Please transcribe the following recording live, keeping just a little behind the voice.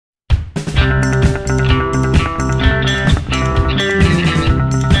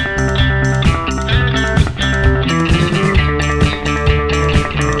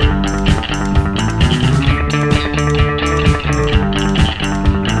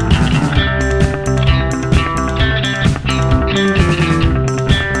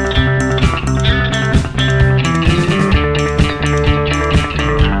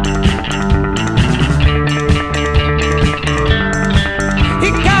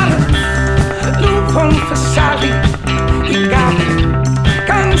corn for Sally. He got a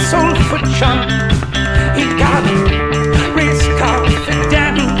console for John. He got a race car for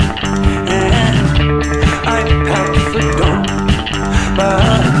Danny, and iPad for Dawn. But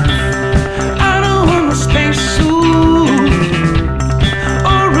I don't want a spacesuit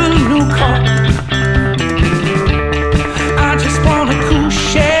or a new car. I just want a cool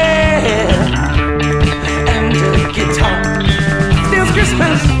shed and a guitar. There's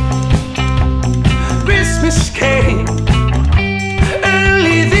Christmas. Christmas came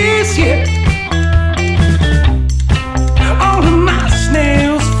early this year. All of my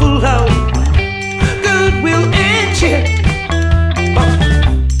snails full of goodwill and cheer. But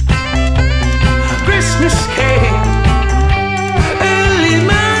Christmas came early,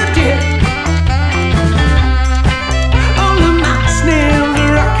 my dear. All of my snails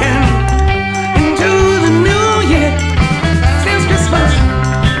are rocking into the new year. Since Christmas.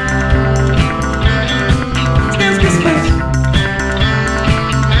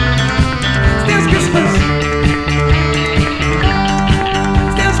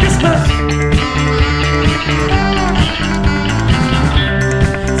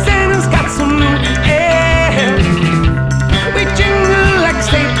 Santa's got some new air. We jingle like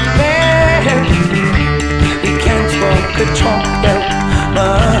sleigh bells. We can't smoke a chalk bell,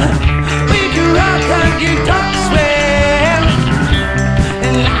 but we can rock a guitar swell.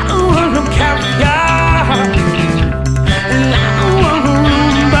 And I don't want no caviar, and I don't want no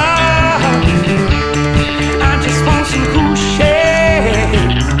Roomba. I just want some cool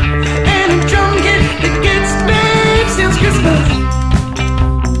shades and a drum kit that gets babe since Christmas.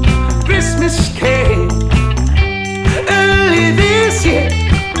 Christmas came early this year.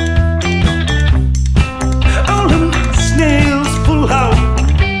 All of my snails full of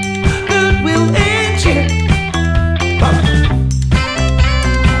goodwill and cheer. But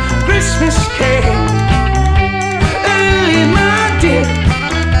Christmas came